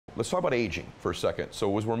Let's talk about aging for a second.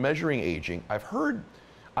 So as we're measuring aging,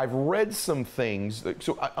 I've read some things,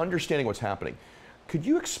 so understanding what's happening. Could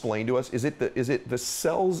you explain to us, is it the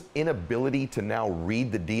cell's inability to now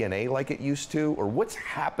read the DNA like it used to, or what's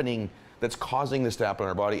happening that's causing this to happen in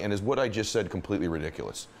our body, and is what I just said completely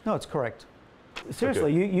ridiculous? No, it's correct.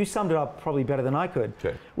 Seriously, okay. you summed it up probably better than I could,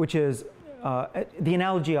 okay. Which is, the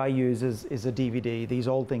analogy I use is a DVD, these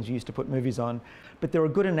old things you used to put movies on, but they're a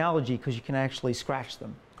good analogy because you can actually scratch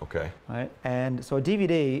them. Okay. Right? And so a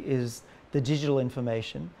DVD is the digital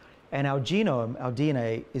information, and our genome, our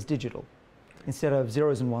DNA, is digital. Instead of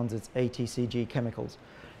zeros and ones, it's A, T, C, G chemicals.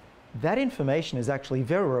 That information is actually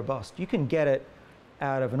very robust. You can get it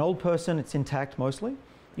out of an old person, it's intact mostly.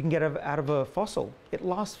 You can get it out of a fossil. It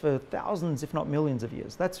lasts for thousands, if not millions of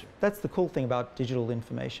years. That's the cool thing about digital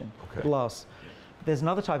information. Okay. It lasts. There's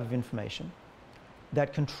another type of information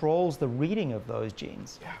that controls the reading of those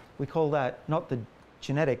genes. Yeah. We call that not the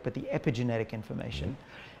genetic, but the epigenetic information.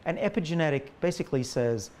 Mm-hmm. And epigenetic basically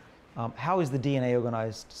says, how is the DNA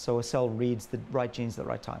organized so a cell reads the right genes at the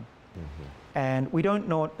right time? Mm-hmm. And we don't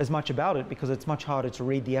know as much about it because it's much harder to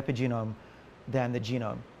read the epigenome than the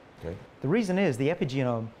genome. Okay. The reason is the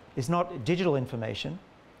epigenome is not digital information,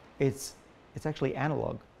 it's actually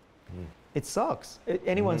analog. Mm. It sucks.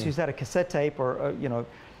 Anyone who's had a cassette tape or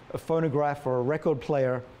a phonograph or a record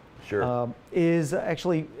player sure. Is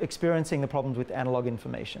actually experiencing the problems with analog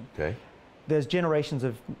information. Okay. There's generations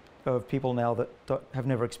of people now that have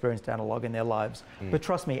never experienced analog in their lives. But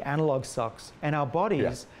trust me, analog sucks. And our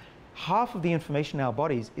bodies, half of the information in our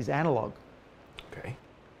bodies is analog. Okay.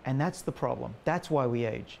 And that's the problem. That's why we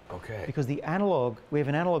age. Okay. Because we have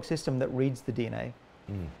an analog system that reads the DNA.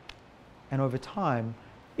 Mm. And over time,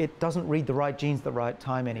 it doesn't read the right genes at the right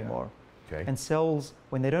time anymore. Yeah. Okay. And cells,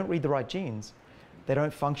 when they don't read the right genes, they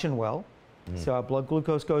don't function well. Mm. So our blood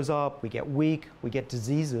glucose goes up, we get weak, we get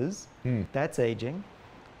diseases. Mm. That's aging.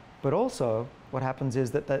 But also, what happens is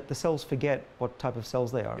that the cells forget what type of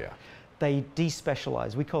cells they are. Yeah. They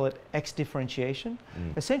despecialize. We call it X-differentiation.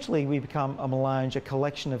 Mm. Essentially, we become a melange, a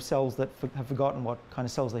collection of cells that have forgotten what kind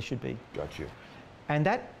of cells they should be. Got you. And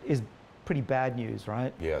that is pretty bad news,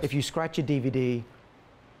 right? Yes. If you scratch a DVD,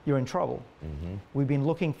 you're in trouble. Mm-hmm. We've been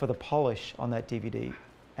looking for the polish on that DVD,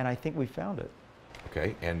 and I think we found it.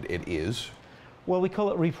 Okay, and it is? Well, we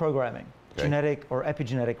call it reprogramming, genetic or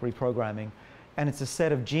epigenetic reprogramming. And it's a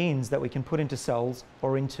set of genes that we can put into cells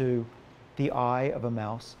or into the eye of a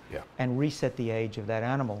mouse and reset the age of that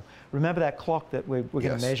animal. Remember that clock that we're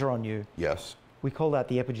going to measure on you? Yes. We call that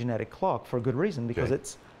the epigenetic clock for a good reason, because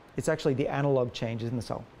it's actually the analog changes in the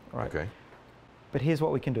cell. Right? Okay. But here's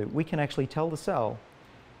what we can do. We can actually tell the cell,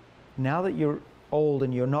 now that you're old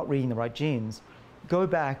and you're not reading the right genes, go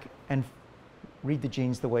back and read the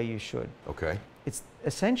genes the way you should. Okay. It's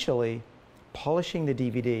essentially polishing the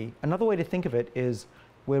DVD. Another way to think of it is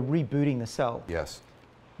we're rebooting the cell. Yes.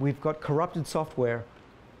 We've got corrupted software.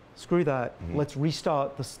 Screw that. Mm-hmm. Let's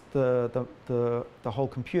restart the whole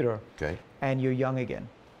computer. Okay. And you're young again.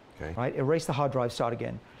 Okay. Right? Erase the hard drive, start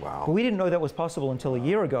again. Wow. But we didn't know that was possible until a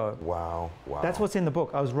year ago. Wow. Wow. That's what's in the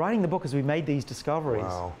book. I was writing the book as we made these discoveries.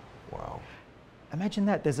 Wow. Wow. Imagine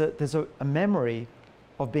that. There's a memory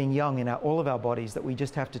of being young in all of our bodies that we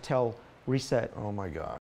just have to tell reset. Oh my God.